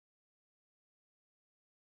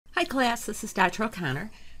Hi class, this is Dr.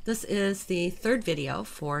 O'Connor. This is the third video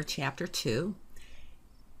for Chapter 2.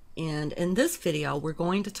 And in this video, we're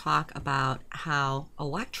going to talk about how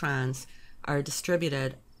electrons are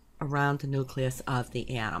distributed around the nucleus of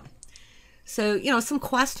the atom. So, some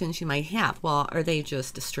questions you might have. Well, are they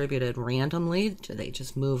just distributed randomly? Do they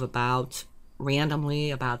just move about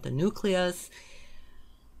randomly about the nucleus?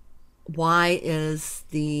 Why is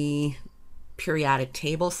the periodic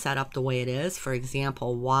table set up the way it is? For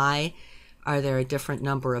example, why are there a different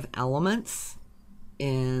number of elements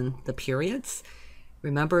in the periods?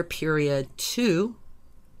 Remember, period 2,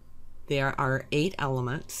 there are 8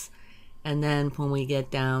 elements, and then when we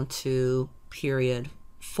get down to period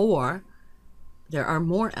 4, there are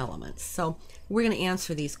more elements. So we're going to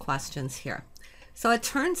answer these questions here. So it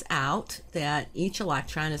turns out that each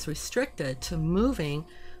electron is restricted to moving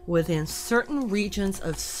within certain regions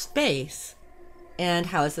of space. And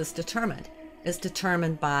how is this determined? It's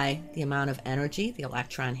determined by the amount of energy the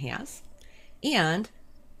electron has and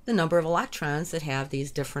the number of electrons that have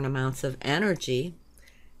these different amounts of energy,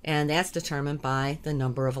 and that's determined by the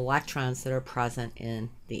number of electrons that are present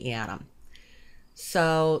in the atom.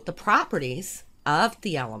 So the properties of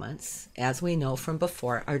the elements, as we know from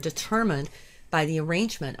before, are determined by the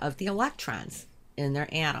arrangement of the electrons in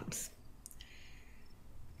their atoms.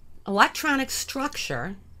 Electronic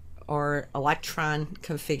structure or electron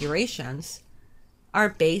configurations are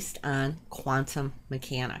based on quantum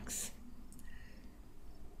mechanics.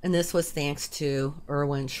 And this was thanks to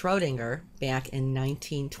Erwin Schrödinger back in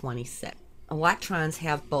 1926. Electrons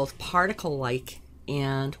have both particle-like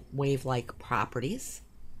and wave-like properties.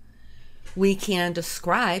 We can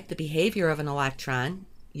describe the behavior of an electron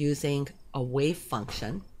using a wave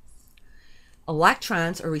function.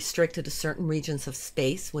 Electrons are restricted to certain regions of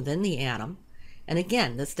space within the atom. And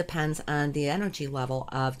again, this depends on the energy level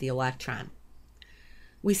of the electron.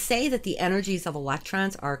 We say that the energies of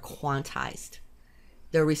electrons are quantized.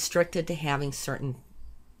 They're restricted to having certain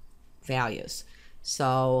values.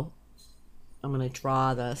 So I'm going to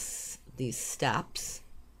draw these steps.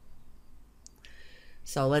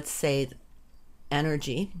 So let's say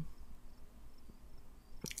energy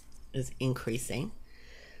is increasing.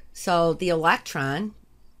 So the electron,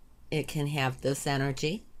 it can have this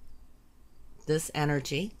energy,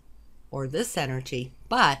 or this energy,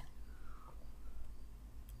 but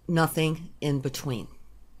nothing in between.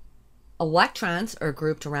 Electrons are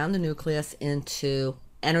grouped around the nucleus into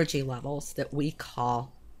energy levels that we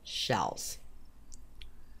call shells.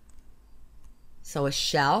 So a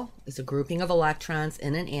shell is a grouping of electrons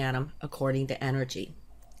in an atom according to energy.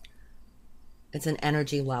 It's an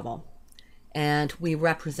energy level. And we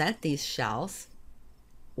represent these shells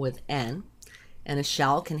with N. And a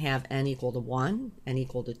shell can have N equal to 1, N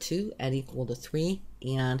equal to 2, N equal to 3,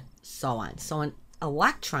 and so on. So an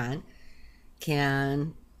electron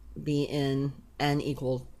can be in N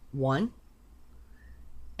equal 1,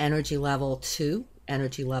 energy level 2,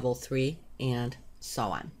 energy level 3, and so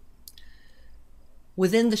on.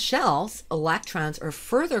 Within the shells, electrons are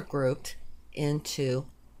further grouped into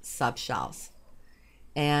subshells.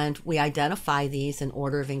 And we identify these in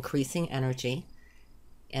order of increasing energy.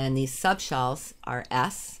 And these subshells are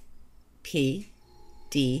S, P,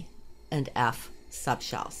 D, and F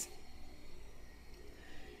subshells.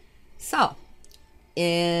 So,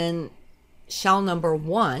 in shell number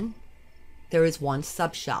 1, there is one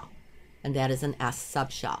subshell, and that is an S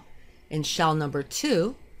subshell. In shell number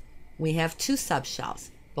 2, we have 2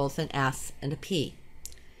 subshells, both an S and a P.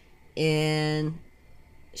 In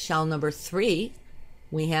shell number 3,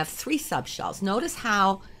 we have 3 subshells. Notice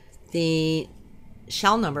how the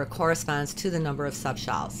shell number corresponds to the number of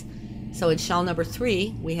subshells. So in shell number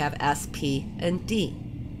 3, we have S, P, and D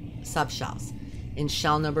subshells. In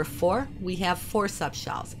shell number 4, we have 4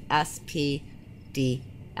 subshells, S, P, D,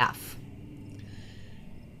 F.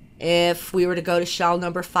 If we were to go to shell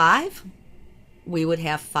number 5, we would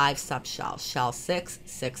have 5 subshells, shell 6,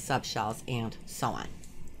 6 subshells, and so on.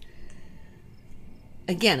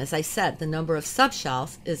 Again, as I said, the number of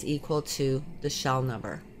subshells is equal to the shell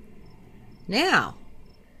number. Now,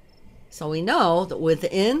 so we know that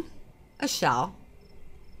within a shell,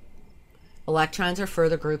 electrons are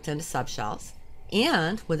further grouped into subshells,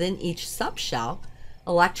 and within each subshell,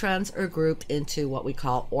 electrons are grouped into what we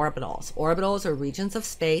call orbitals. Orbitals are regions of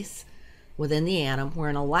space within the atom where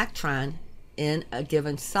an electron in a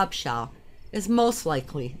given subshell is most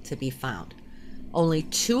likely to be found. Only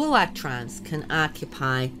 2 electrons can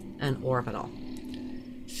occupy an orbital.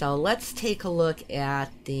 So let's take a look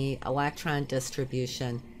at the electron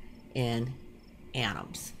distribution in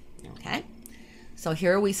atoms. Okay, so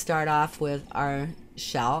here we start off with our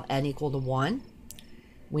shell, n equal to 1.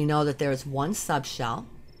 we know that there's one subshell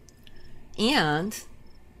and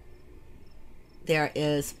there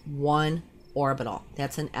is one orbital.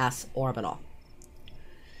 That's an s orbital.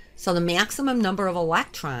 So the maximum number of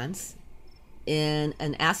electrons in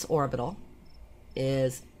an s orbital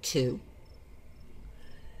is 2.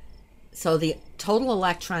 So the total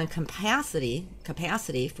electron capacity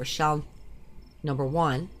for shell number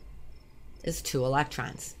 1 is 2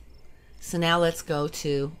 electrons. So now let's go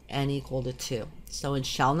to n equal to 2. So in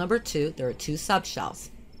shell number 2, there are 2 subshells.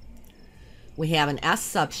 We have an s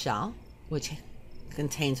subshell, which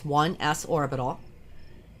contains one s orbital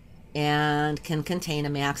and can contain a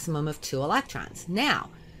maximum of 2 electrons. Now,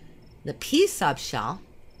 the p subshell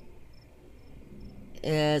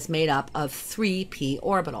is made up of 3 p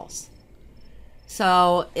orbitals.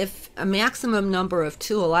 So if a maximum number of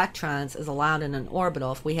 2 electrons is allowed in an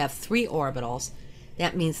orbital, if we have 3 orbitals,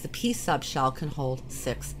 that means the p subshell can hold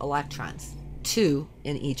 6 electrons, 2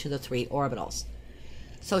 in each of the 3 orbitals.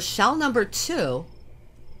 So shell number 2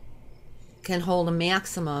 can hold a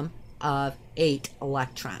maximum of 8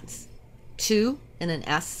 electrons, 2 in an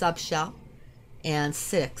s subshell and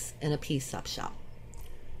 6 in a p subshell.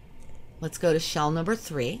 Let's go to shell number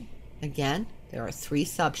 3. Again, there are 3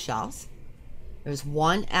 subshells. There's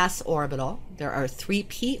one s orbital, there are 3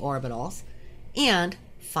 p orbitals, and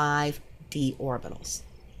 5 d orbitals.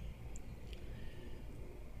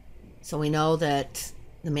 So we know that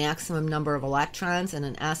the maximum number of electrons in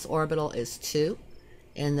an s orbital is 2.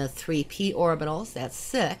 In the 3 p orbitals, that's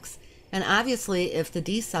 6. And obviously, if the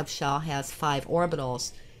d subshell has 5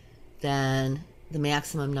 orbitals, then the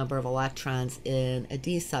maximum number of electrons in a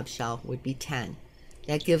d subshell would be 10.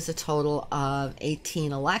 That gives a total of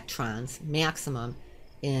 18 electrons maximum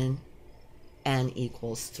in n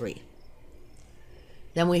equals 3.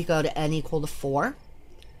 Then we go to n equal to 4.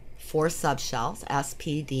 4 subshells, S,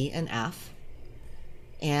 P, D, and F.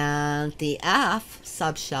 And the F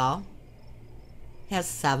subshell has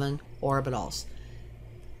 7 orbitals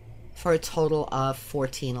for a total of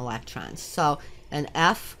 14 electrons. So an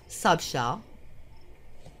F subshell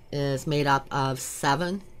is made up of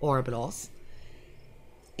 7 orbitals.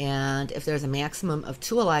 And if there's a maximum of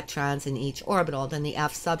 2 electrons in each orbital, then the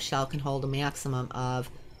F subshell can hold a maximum of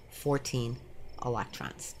 14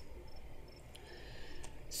 electrons.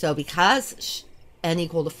 So because n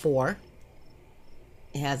equal to 4,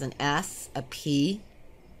 it has an S, a P,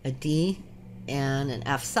 a D, and an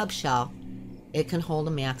F subshell, it can hold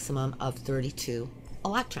a maximum of 32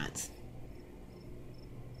 electrons.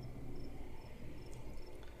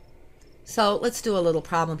 So let's do a little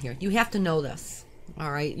problem here. You have to know this.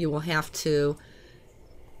 All right, you will have to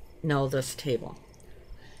know this table.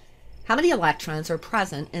 How many electrons are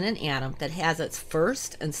present in an atom that has its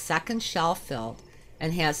first and second shell filled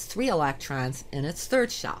and has 3 electrons in its third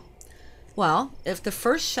shell? Well, if the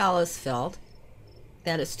first shell is filled,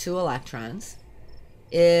 that is 2 electrons.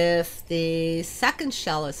 If the second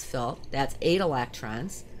shell is filled, that's 8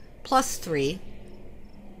 electrons, plus 3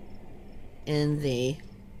 in the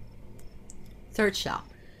third shell.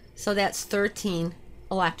 So that's 13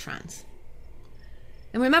 electrons.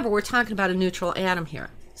 And remember, we're talking about a neutral atom here.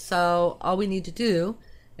 So all we need to do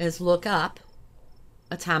is look up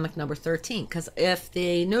atomic number 13, because if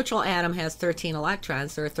the neutral atom has 13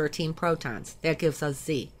 electrons, there are 13 protons. That gives us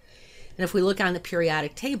Z. And if we look on the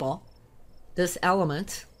periodic table, this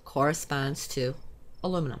element corresponds to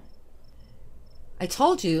aluminum. I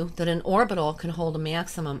told you that an orbital can hold a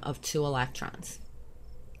maximum of 2 electrons.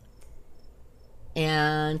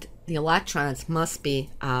 And the electrons must be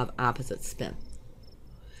of opposite spin.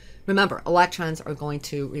 Remember, electrons are going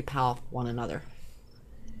to repel one another.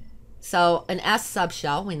 So an S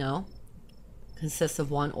subshell, we know, consists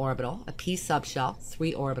of 1 orbital, a P subshell,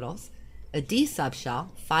 3 orbitals, a D subshell,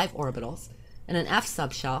 5 orbitals, and an F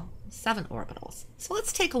subshell, 7 orbitals. So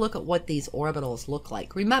let's take a look at what these orbitals look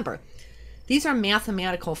like. Remember, these are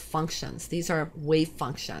mathematical functions. These are wave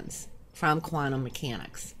functions from quantum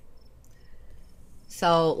mechanics.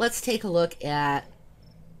 So let's take a look at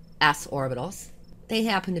S orbitals. They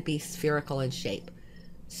happen to be spherical in shape.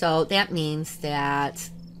 So that means that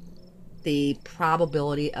the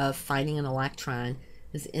probability of finding an electron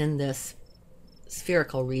is in this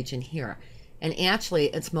spherical region here. And actually,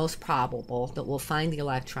 it's most probable that we'll find the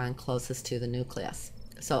electron closest to the nucleus.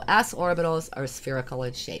 So S orbitals are spherical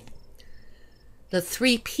in shape. The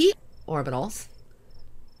 3p orbitals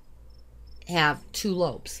have 2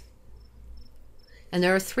 lobes. And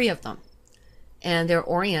there are 3 of them. And they're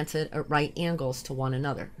oriented at right angles to one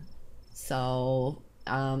another. So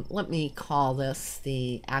let me call this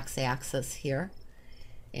the x-axis here.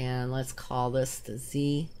 And let's call this the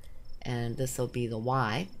z, and this will be the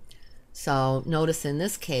y. So notice in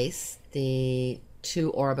this case, the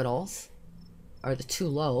two orbitals, or the two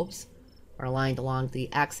lobes, are aligned along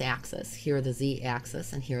the x-axis. Here the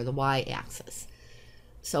z-axis, and here the y-axis.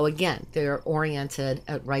 So again, they're oriented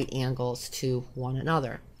at right angles to one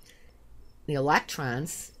another. The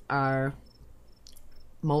electrons are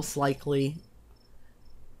most likely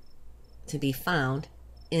to be found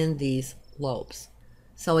in these lobes.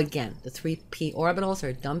 So again, the 3p orbitals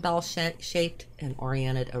are dumbbell shaped and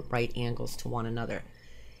oriented at right angles to one another.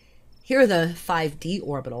 Here are the 5d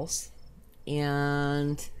orbitals,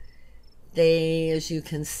 and they, as you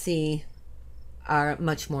can see, are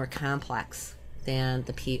much more complex than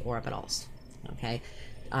the p orbitals. Okay,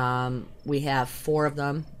 we have 4 of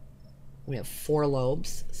them. We have 4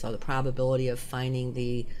 lobes, so the probability of finding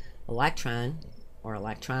the electron or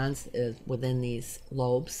electrons is within these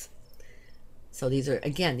lobes. So these are,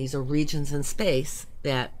 again, these are regions in space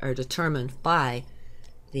that are determined by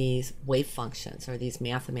these wave functions or these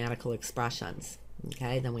mathematical expressions.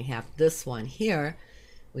 Okay, then we have this one here.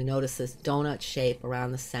 We notice this donut shape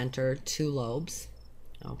around the center, 2 lobes.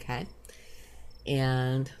 Okay,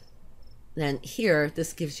 and then here,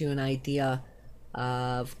 this gives you an idea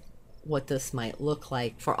of what this might look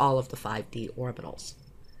like for all of the 5d orbitals.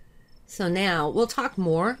 So now we'll talk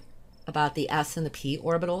more about the s and the p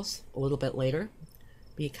orbitals a little bit later,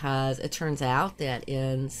 because it turns out that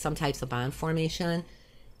in some types of bond formation,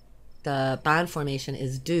 the bond formation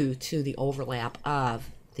is due to the overlap of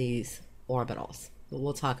these orbitals. But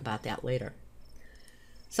we'll talk about that later.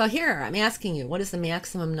 So here I'm asking you, what is the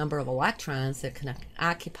maximum number of electrons that can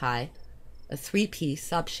occupy a 3p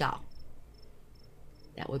subshell?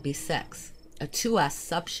 That would be 6. A 2s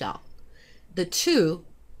subshell. The 2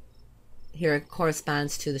 here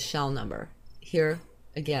corresponds to the shell number. Here,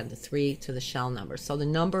 again, the 3 to the shell number. So the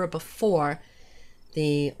number before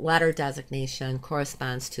the letter designation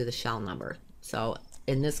corresponds to the shell number. So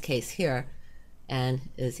in this case here, n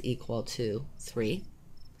is equal to 3.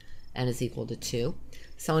 N is equal to 2.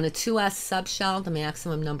 So in a 2s subshell, the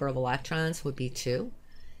maximum number of electrons would be 2.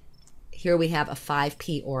 Here we have a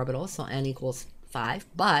 5p orbital, so n equals 5.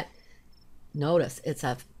 But notice it's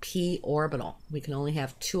a p orbital. We can only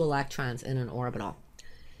have 2 electrons in an orbital.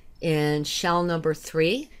 In shell number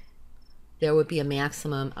 3, there would be a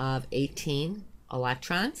maximum of 18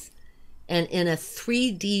 electrons. And in a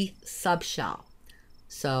 3d subshell,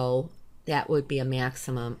 so that would be a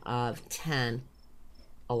maximum of 10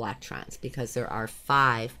 electrons, because there are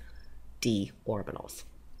 5 d orbitals.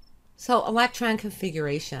 So electron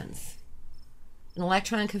configurations. An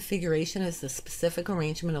electron configuration is the specific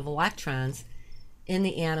arrangement of electrons in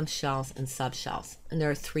the atom shells and subshells. And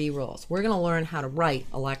there are 3 rules. We're going to learn how to write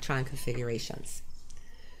electron configurations.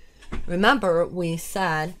 Remember, we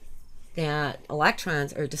said that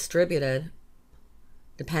electrons are distributed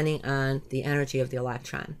depending on the energy of the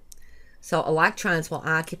electron. So electrons will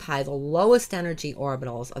occupy the lowest energy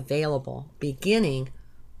orbitals available, beginning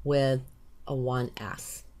with a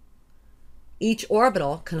 1s. Each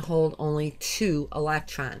orbital can hold only 2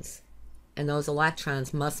 electrons, and those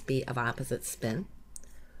electrons must be of opposite spin.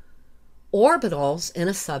 Orbitals in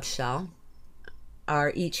a subshell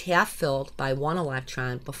are each half filled by 1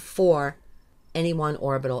 electron before any one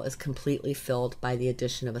orbital is completely filled by the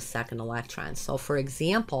addition of a second electron. So for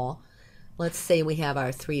example, let's say we have our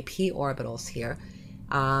 3p orbitals here.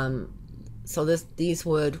 So these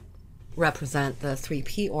would represent the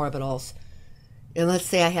 3p orbitals. And let's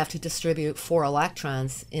say I have to distribute 4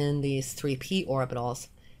 electrons in these 3p orbitals.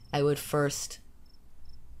 I would first,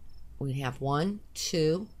 we have 1,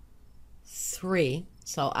 2, 3.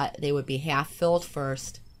 So they would be half filled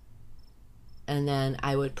first. And then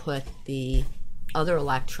I would put the other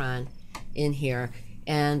electron in here.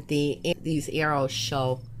 And these arrows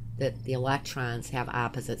show that the electrons have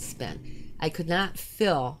opposite spin. I could not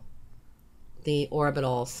fill the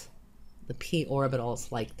orbitals, the p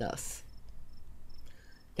orbitals, like this.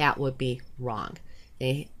 That would be wrong.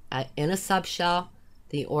 In a subshell,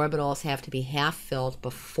 the orbitals have to be half filled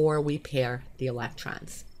before we pair the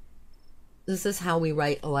electrons. This is how we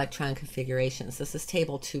write electron configurations. This is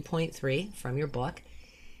table 2.3 from your book,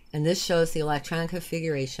 and this shows the electron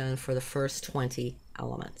configuration for the first 20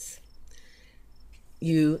 elements.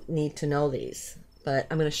 You need to know these, but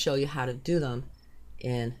I'm going to show you how to do them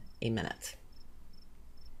in a minute.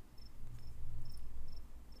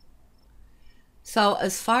 So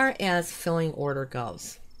as far as filling order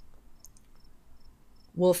goes,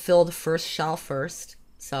 we'll fill the first shell first.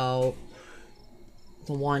 So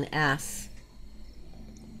the 1s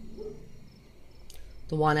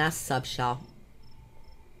subshell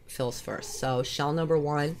fills first. So shell number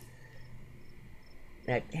 1,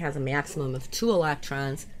 that has a maximum of 2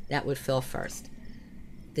 electrons, that would fill first.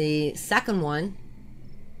 The second one,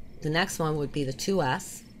 the next one would be the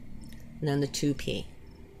 2s, and then the 2p,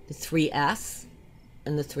 the 3s,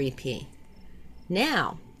 and the 3p.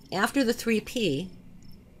 Now, after the 3p,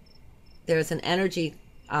 there's an energy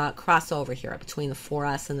crossover here between the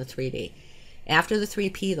 4s and the 3d. After the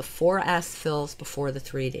 3p, the 4s fills before the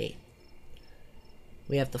 3d.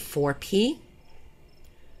 We have the 4p,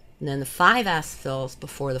 and then the 5s fills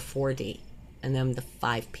before the 4d, and then the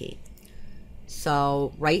 5p.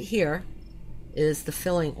 So right here is the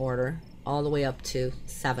filling order all the way up to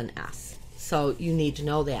 7s. So you need to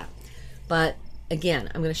know that. But again,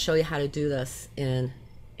 I'm going to show you how to do this in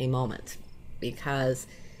a moment, because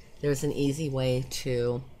there's an easy way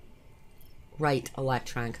to write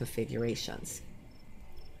electron configurations.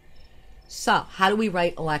 So how do we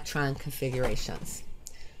write electron configurations?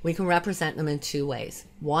 We can represent them in two ways.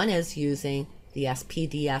 One is using the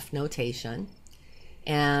SPDF notation,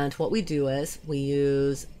 and what we do is we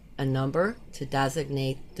use a number to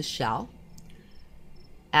designate the shell,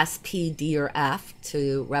 SP, D, or F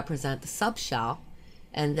to represent the subshell,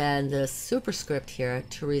 and then the superscript here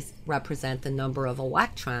to represent the number of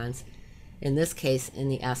electrons, in this case in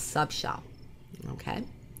the S subshell. Okay,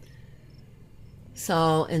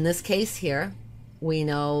 so in this case here, we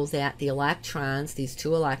know that the electrons, these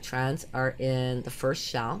two electrons, are in the first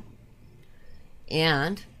shell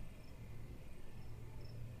and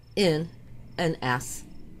in an S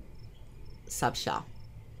subshell,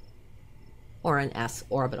 or an S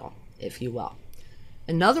orbital, if you will.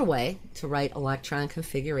 Another way to write electron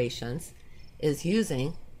configurations is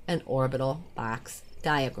using an orbital box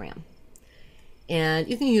diagram. And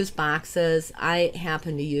you can use boxes. I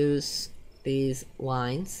happen to use these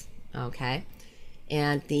lines, okay?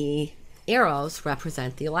 And the arrows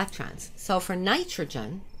represent the electrons. So for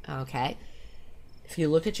nitrogen, okay, if you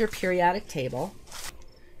look at your periodic table,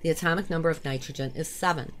 the atomic number of nitrogen is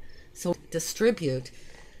 7. So distribute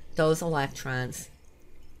those electrons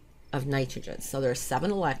of nitrogen. So there are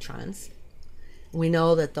 7 electrons. We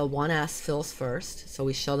know that the 1s fills first, so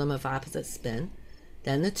we show them of opposite spin,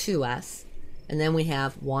 then the 2s, and then we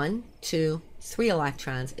have 1, 2, 3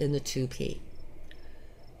 electrons in the 2p.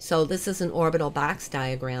 So this is an orbital box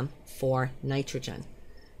diagram for nitrogen.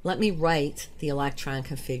 Let me write the electron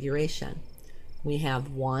configuration. We have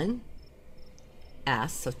 1s,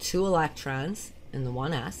 so 2 electrons in the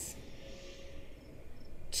 1s,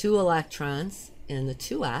 2 electrons in the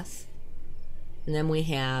 2s, and then we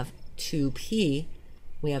have 2p,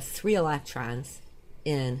 we have 3 electrons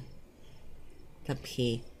in the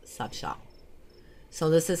p subshell. So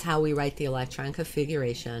this is how we write the electron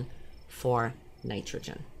configuration for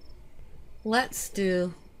nitrogen. Let's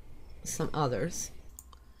do some others.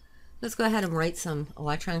 Let's go ahead and write some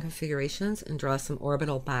electron configurations and draw some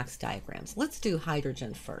orbital box diagrams. Let's do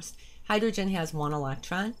hydrogen first. Hydrogen has 1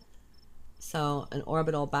 electron, so an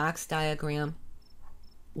orbital box diagram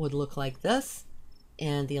would look like this,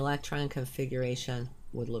 and the electron configuration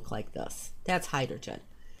would look like this. That's hydrogen.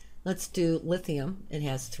 Let's do lithium. It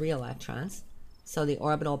has 3 electrons, so the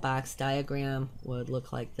orbital box diagram would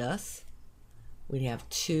look like this. We'd have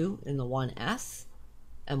 2 in the 1s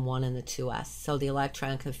and 1 in the 2s. So the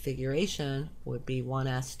electron configuration would be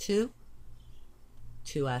 1s2,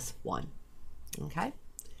 2s1. Okay?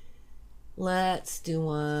 Let's do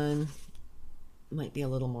one, might be a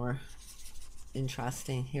little more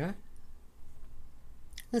interesting here.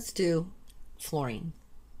 Let's do fluorine.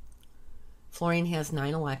 Fluorine has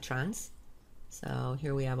 9 electrons. So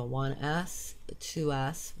here we have a 1s, a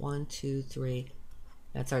 2s, 1, 2, 3.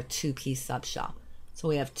 That's our 2p subshell. So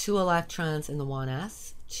we have 2 electrons in the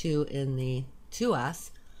 1s, 2 in the 2s,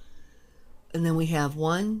 and then we have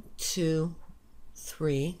 1, 2,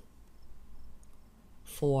 3,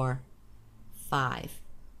 4, 5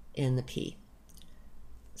 in the p.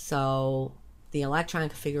 So the electron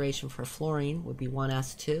configuration for fluorine would be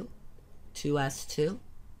 1s2, 2s2,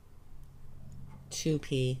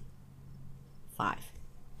 2p, 5.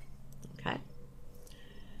 Okay.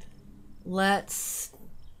 Let's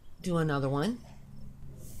do another one.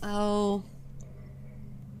 Oh,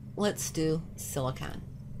 let's do silicon.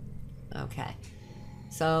 Okay.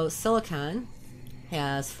 So silicon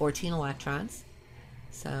has 14 electrons.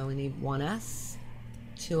 So we need 1s,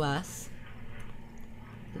 2s,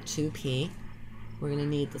 the 2p. We're going to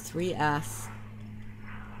need the 3s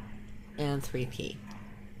and 3p.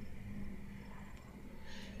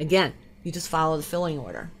 Again, you just follow the filling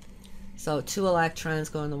order. So 2 electrons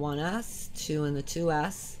go in the 1s, 2 in the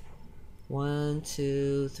 2s, 1,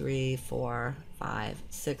 2, 3, 4, 5,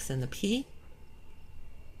 6 in the p,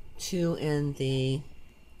 2 in the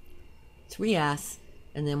 3s,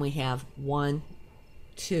 and then we have 1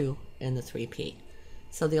 2 in the 3p.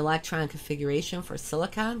 So the electron configuration for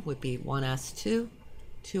silicon would be 1s2,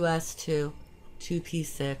 2s2,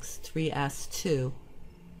 2p6, 3s2,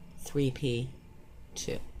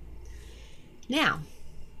 3p2. Now,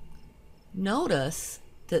 notice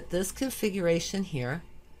that this configuration here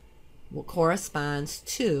corresponds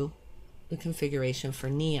to the configuration for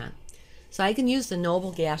neon. So I can use the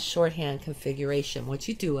noble gas shorthand configuration. What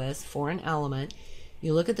you do is, for an element,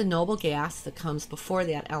 you look at the noble gas that comes before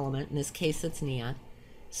that element. In this case, it's neon.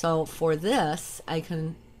 So for this, I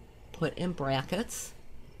can put in brackets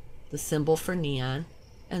the symbol for neon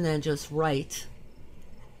and then just write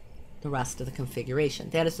the rest of the configuration.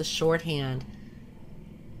 That is the shorthand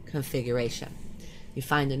configuration. You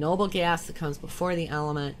find the noble gas that comes before the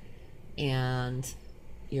element and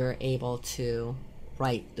you're able to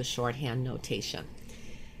write the shorthand notation.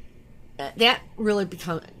 That really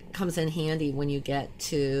comes in handy when you get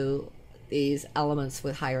to these elements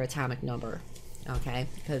with higher atomic number, okay?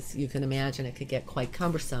 Because you can imagine it could get quite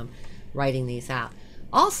cumbersome writing these out.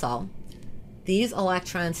 Also, these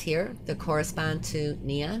electrons here that correspond to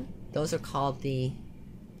neon, those are called the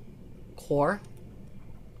core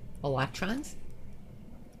electrons.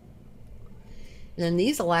 And then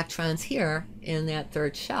these electrons here in that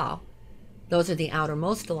third shell, those are the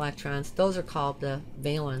outermost electrons. Those are called the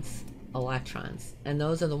valence electrons. And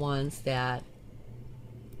those are the ones that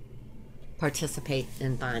participate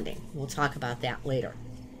in bonding. We'll talk about that later.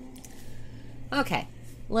 Okay,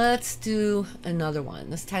 let's do another one.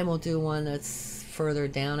 This time we'll do one that's further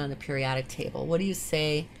down on the periodic table. What do you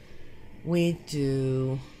say we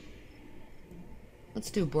do?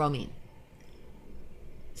 Let's do bromine.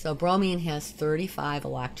 So bromine has 35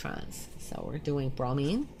 electrons. So we're doing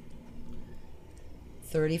bromine,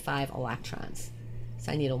 35 electrons.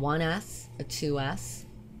 So I need a 1s, a 2s,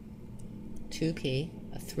 2p,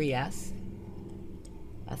 a 3s,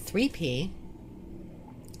 a 3p,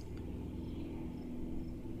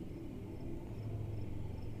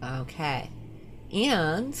 okay,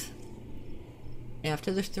 and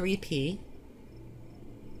after the 3p,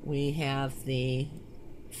 we have the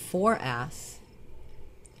 4s,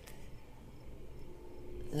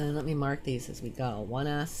 and let me mark these as we go.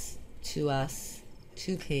 1s, 2s,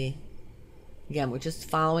 2p. Again, we're just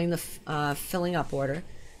following the filling up order.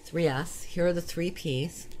 3s. Here are the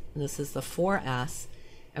 3p's. And this is the 4s.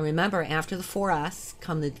 And remember, after the 4s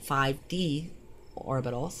come the 5d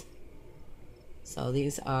orbitals. So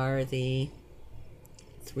these are the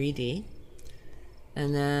 3d.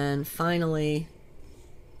 And then finally,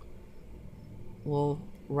 we'll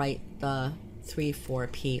write the 3,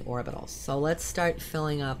 4p orbitals. So let's start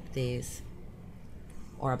filling up these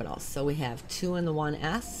orbitals. So we have 2 in the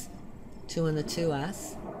 1s, 2 in the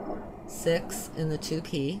 2s, 6 in the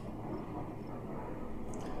 2p,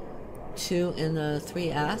 2 in the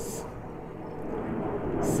 3s,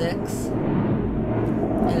 6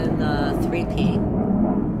 in the 3p,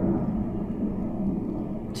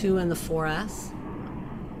 2 in the 4s,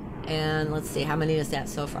 and let's see, how many is that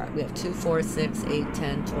so far? We have 2, 4, 6, 8,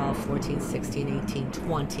 10, 12, 14, 16, 18,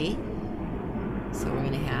 20. So we're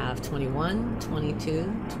going to have 21,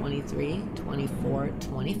 22, 23, 24,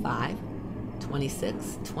 25,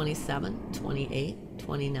 26, 27, 28,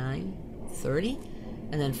 29, 30,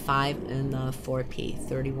 and then 5 in the 4p,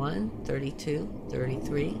 31, 32,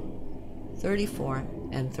 33, 34,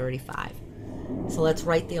 and 35. So let's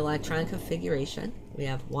write the electron configuration. We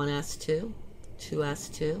have 1s2,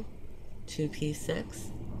 2s2,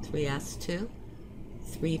 2p6, 3s2,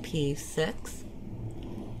 3p6,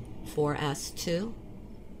 4s2,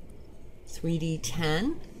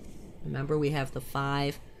 3d10. Remember, we have the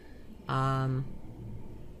 5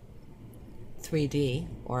 3d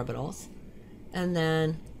orbitals, and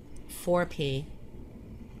then 4p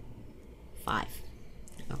 5.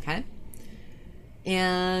 Okay,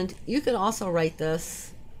 and you could also write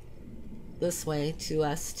this way: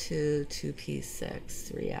 2s2,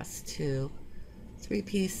 2p6, 3s2,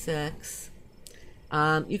 3p6.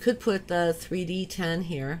 You could put the 3d10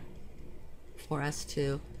 here,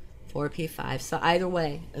 4s2, 4p5. So either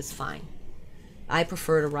way is fine. I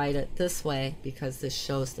prefer to write it this way because this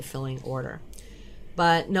shows the filling order.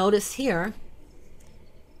 But notice here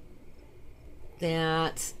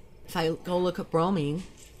that if I go look at bromine,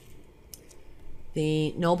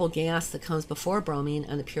 the noble gas that comes before bromine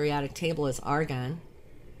on the periodic table is argon.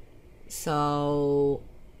 So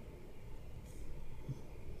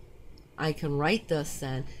I can write this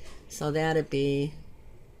then. So that'd be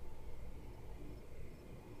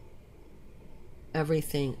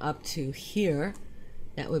everything up to here.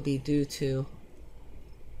 That would be due to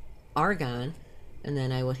argon. And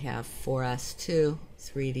then I would have 4s2,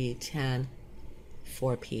 3d10,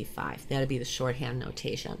 4p5. That'd be the shorthand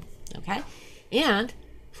notation. Okay? And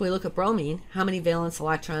if we look at bromine, how many valence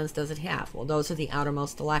electrons does it have? Well, those are the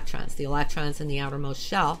outermost electrons. The electrons in the outermost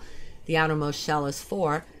shell. The outermost shell is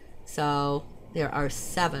 4, so there are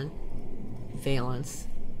 7 valence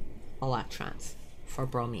electrons for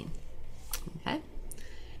bromine. Okay?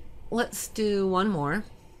 Let's do one more,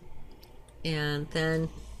 and then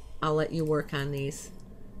I'll let you work on these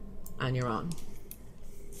on your own.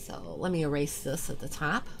 So let me erase this at the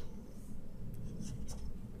top.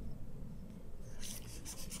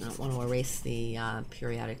 I don't want to erase the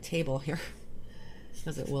periodic table here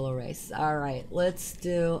because it will erase. All right, let's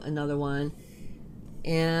do another one.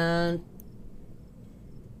 And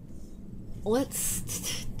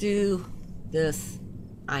let's do this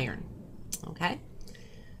iron. Okay?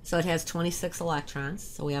 So it has 26 electrons.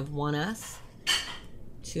 So we have 1s,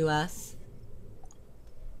 2s,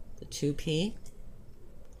 the 2p,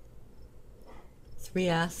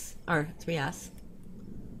 3s,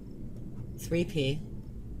 3p.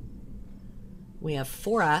 We have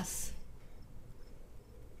 4s,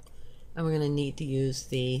 and we're going to need to use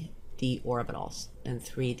the d orbitals and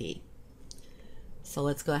 3d. So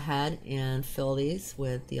let's go ahead and fill these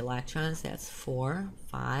with the electrons. That's 4,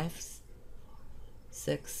 5,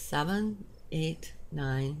 6, 7, 8,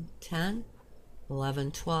 9, 10,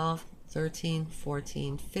 11, 12, 13,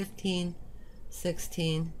 14, 15,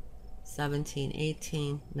 16, 17,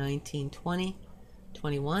 18, 19, 20,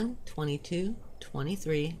 21, 22,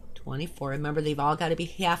 23, 24. Remember, they've all got to be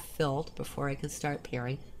half filled before I can start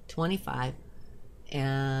pairing. 25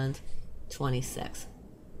 and 26.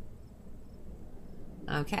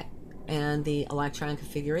 Okay, and the electron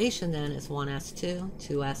configuration then is 1s2,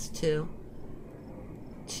 2s2,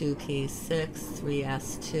 2p6,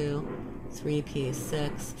 3s2,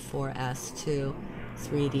 3p6, 4s2,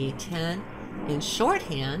 3d10. In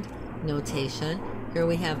shorthand notation, here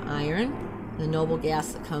we have iron. The noble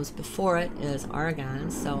gas that comes before it is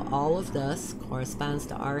argon, so all of this corresponds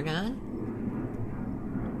to argon.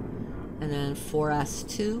 And then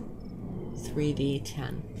 4s2,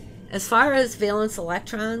 3d10. As far as valence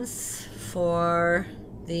electrons for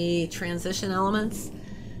the transition elements,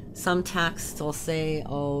 some texts will say,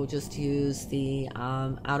 oh, just use the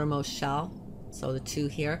outermost shell, so the 2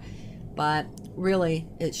 here. But really,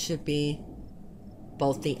 it should be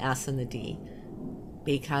both the S and the D,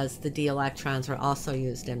 because the d electrons are also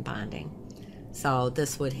used in bonding. So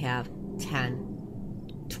this would have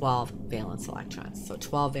 10, 12 valence electrons. So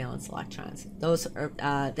 12 valence electrons. Those are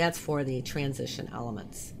that's for the transition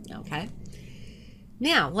elements. Okay.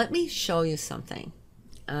 Now let me show you something.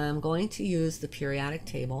 I'm going to use the periodic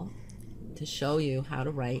table to show you how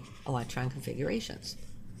to write electron configurations.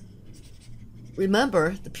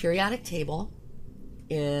 Remember, the periodic table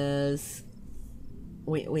is,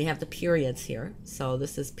 we have the periods here. So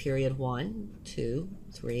this is period 1, 2,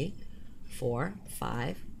 3, 4,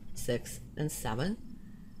 5, 6, and 7.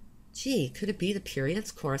 Gee, could it be the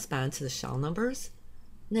periods correspond to the shell numbers?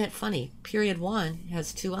 Isn't that funny? Period 1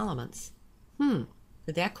 has 2 elements.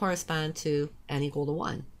 Could that correspond to n equal to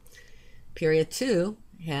 1? Period 2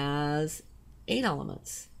 has 8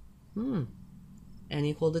 elements. N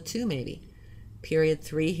equal to 2 maybe. Period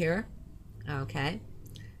 3 here, okay,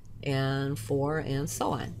 and 4, and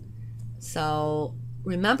so on. So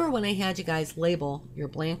remember when I had you guys label your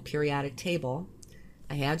blank periodic table,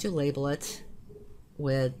 I had you label it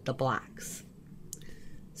with the blocks.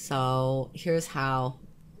 So here's how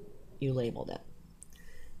you labeled it.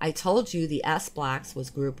 I told you the S blocks was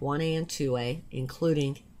group 1A and 2A,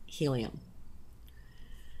 including helium.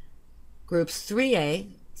 Groups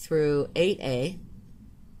 3A through 8A,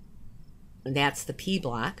 that's the P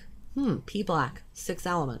block. P block, 6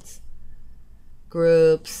 elements.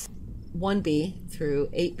 Groups 1B through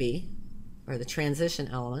 8B, or the transition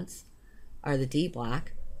elements, are the D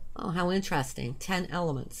block. Oh, how interesting. 10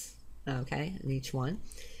 elements, okay, in each one.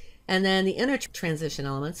 And then the inner transition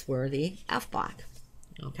elements were the F block,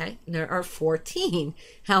 okay? And there are 14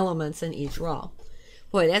 elements in each row.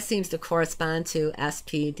 Boy, that seems to correspond to S,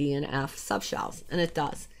 P, D, and F subshells, and it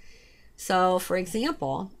does. So, for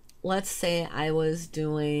example, let's say I was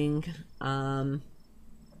doing the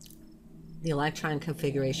electron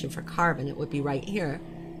configuration for carbon. It would be right here.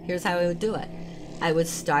 Here's how I would do it. I would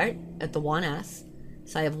start at the 1s.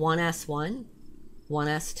 So I have 1s1,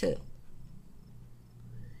 1s2.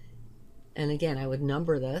 And again, I would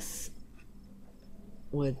number this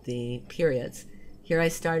with the periods. Here I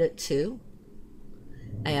start at 2.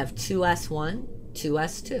 I have 2s1,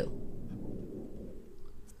 2s2.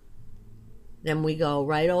 Then we go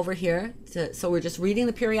right over here. So we're just reading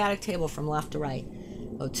the periodic table from left to right.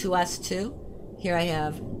 Go 2s2. Here I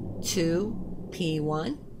have 2,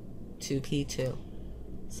 2p1, 2p2.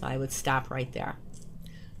 So I would stop right there.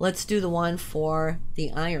 Let's do the one for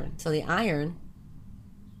the iron. So the iron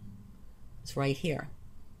is right here.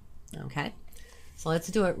 Okay, so let's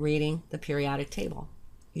do it reading the periodic table.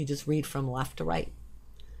 You just read from left to right.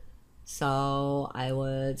 So I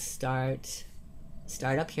would start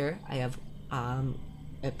up here. I have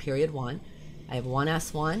at period 1, I have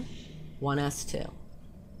 1s1, 1s2.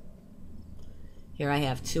 Here I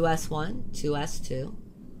have 2s1, 2s2.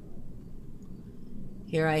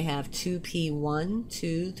 Here I have 2p1,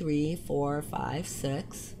 2, 3, 4, 5,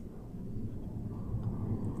 6.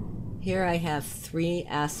 Here I have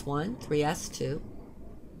 3s1, 3s2.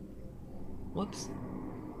 Whoops.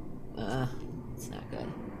 It's not good.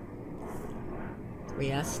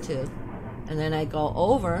 3s2. And then I go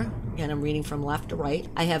over, again, I'm reading from left to right.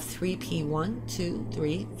 I have 3p1, 2,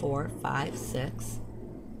 3, 4, 5, 6.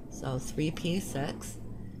 So 3p6.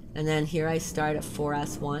 And then here I start at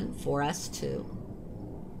 4s1, 4s2.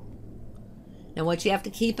 Now what you have to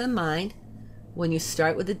keep in mind, when you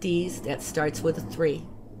start with the D's, that starts with a 3.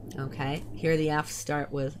 Okay? Here the F's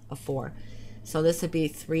start with a 4. So this would be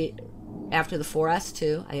 3, after the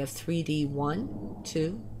 4s2, I have 3d1,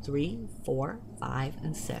 2, 3, 4, 5,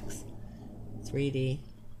 and 6.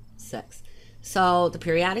 3d6. So the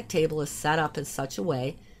periodic table is set up in such a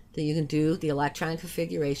way that you can do the electron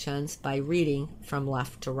configurations by reading from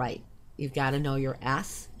left to right. You've got to know your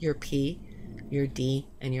S, your P, your D,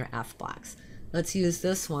 and your F blocks. Let's use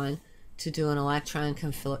this one to do an electron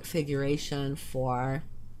configuration for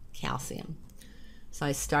calcium. So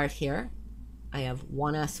I start here. I have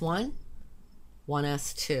 1s1,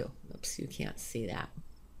 1s2. Oops, you can't see that.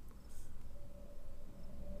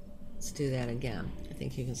 Let's do that again. I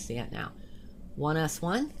think you can see it now.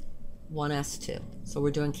 1s1, 1s2. So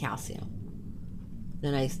we're doing calcium.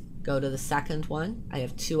 Then I go to the second one. I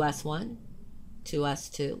have 2s1,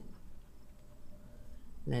 2s2.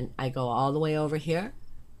 And then I go all the way over here.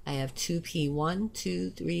 I have 2p1, 2,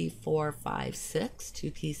 3, 4, 5, 6,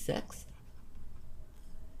 2p6.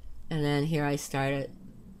 And then here I start at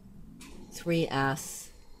 3s1,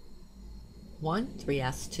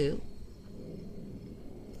 3s2.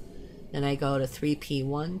 Then I go to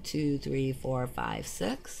 3p1, 2, 3, 4, 5,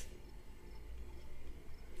 6.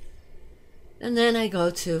 And then I go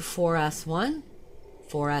to 4s1,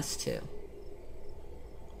 4s2.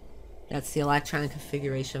 That's the electron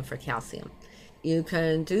configuration for calcium. You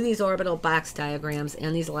can do these orbital box diagrams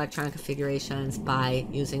and these electron configurations by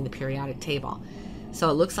using the periodic table. So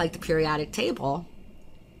it looks like the periodic table,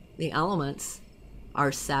 the elements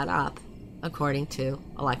are set up according to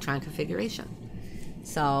electron configuration.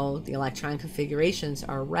 So the electron configurations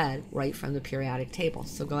are read right from the periodic table.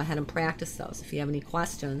 So go ahead and practice those. If you have any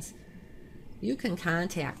questions, you can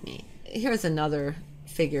contact me. Here's another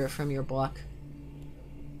figure from your book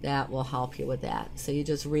that will help you with that. So you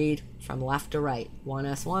just read from left to right.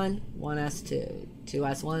 1s1, 1s2,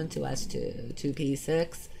 2s1, 2s2,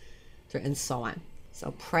 2p6, and so on.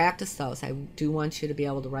 So practice those. I do want you to be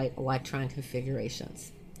able to write electron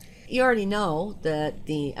configurations. You already know that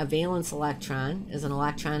a valence electron is an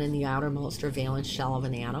electron in the outermost or valence shell of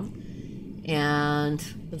an atom. And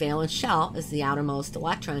the valence shell is the outermost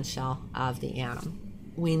electron shell of the atom.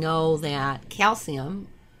 We know that calcium,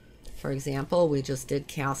 for example, we just did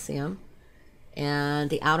calcium, and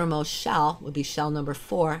the outermost shell would be shell number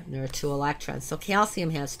 4, and there are 2 electrons. So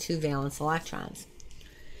calcium has 2 valence electrons.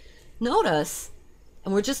 Notice,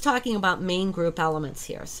 and we're just talking about main group elements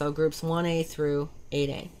here, so groups 1A through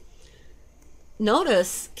 8A.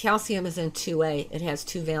 Notice calcium is in 2A. It has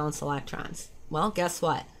 2 valence electrons. Well, guess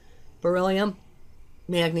what? Beryllium,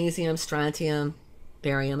 magnesium, strontium,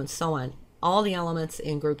 barium, and so on. All the elements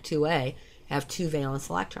in group 2A have 2 valence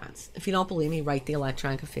electrons. If you don't believe me, write the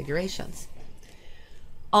electron configurations.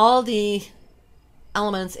 All the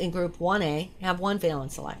elements in group 1A have 1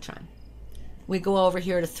 valence electron. We go over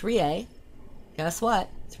here to 3A. Guess what?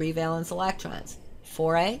 3 valence electrons.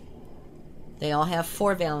 4A, they all have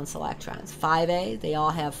 4 valence electrons. 5A, they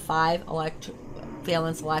all have 5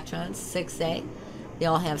 valence electrons. 6A, they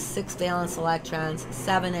all have 6 valence electrons.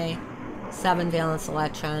 7A, 7 valence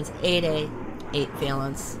electrons. 8A, 8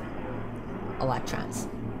 valence electrons.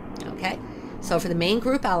 Okay? So for the main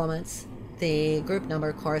group elements, the group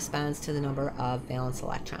number corresponds to the number of valence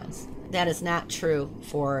electrons. That is not true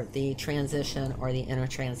for the transition or the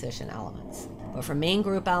intertransition elements. But for main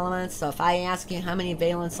group elements, so if I ask you how many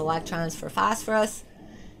valence electrons for phosphorus,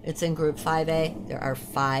 it's in group 5A. There are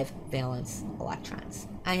 5 valence electrons.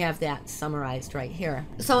 I have that summarized right here.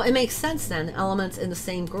 So it makes sense then, elements in the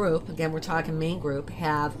same group, again we're talking main group,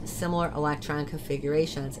 have similar electron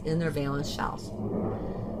configurations in their valence shells.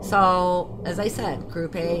 So, as I said,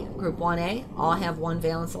 group 1A, all have one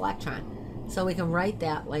valence electron. So we can write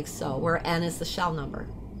that like so, where N is the shell number.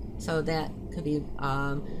 So that could be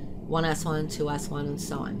 1s1, 2s1, and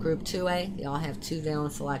so on. Group 2A, they all have 2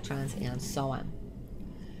 valence electrons, and so on.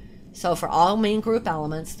 So for all main group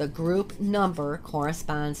elements, the group number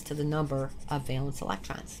corresponds to the number of valence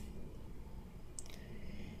electrons.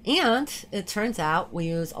 And it turns out we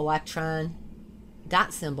use electron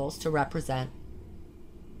dot symbols to represent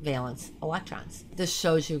valence electrons. This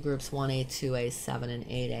shows you groups 1A, 2A, 7, and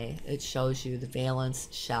 8A. It shows you the valence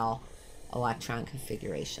shell electron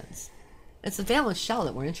configurations. It's the valence shell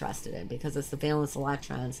that we're interested in because it's the valence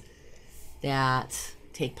electrons that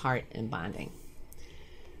take part in bonding.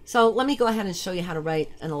 So let me go ahead and show you how to write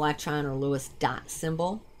an electron or Lewis dot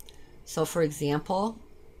symbol. So for example,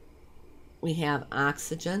 we have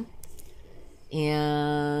oxygen,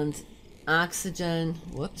 and oxygen,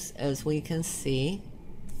 whoops, as we can see,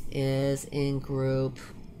 is in group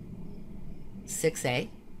 6A.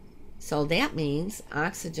 So that means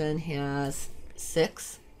oxygen has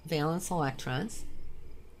 6 valence electrons.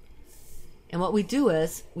 And what we do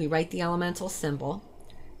is we write the elemental symbol,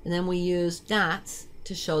 and then we use dots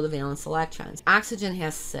to show the valence electrons. Oxygen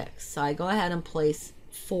has 6, so I go ahead and place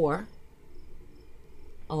 4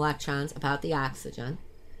 electrons about the oxygen,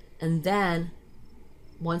 and then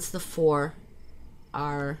once the 4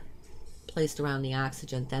 are placed around the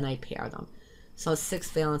oxygen, then I pair them. So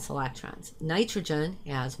 6 valence electrons. Nitrogen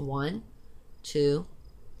has 1, 2,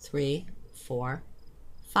 3, 4,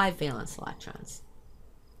 5 valence electrons.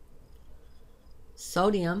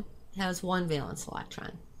 Sodium has 1 valence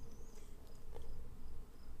electron.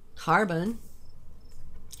 Carbon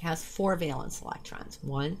has 4 valence electrons.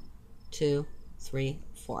 1, 2, 3,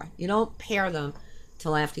 4. You don't pair them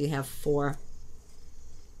till after you have 4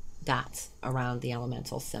 dots around the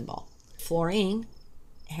elemental symbol. Fluorine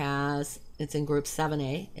has, it's in group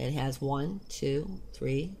 7A. It has 1, 2,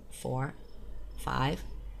 3, 4, 5,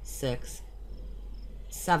 6,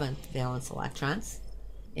 7 valence electrons.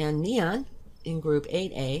 And neon in group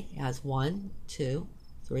 8A has 1, 2,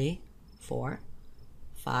 3, 4,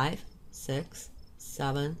 5, 6,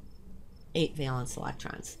 7, 8 valence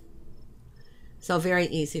electrons. So very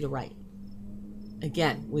easy to write.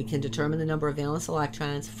 Again, we can determine the number of valence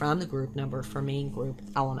electrons from the group number for main group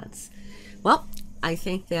elements. Well, I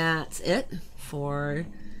think that's it for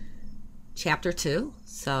chapter 2.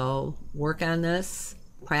 So work on this,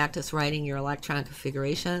 practice writing your electron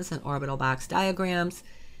configurations and orbital box diagrams.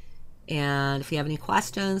 And if you have any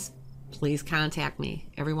questions, please contact me.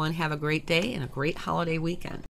 Everyone have a great day and a great holiday weekend.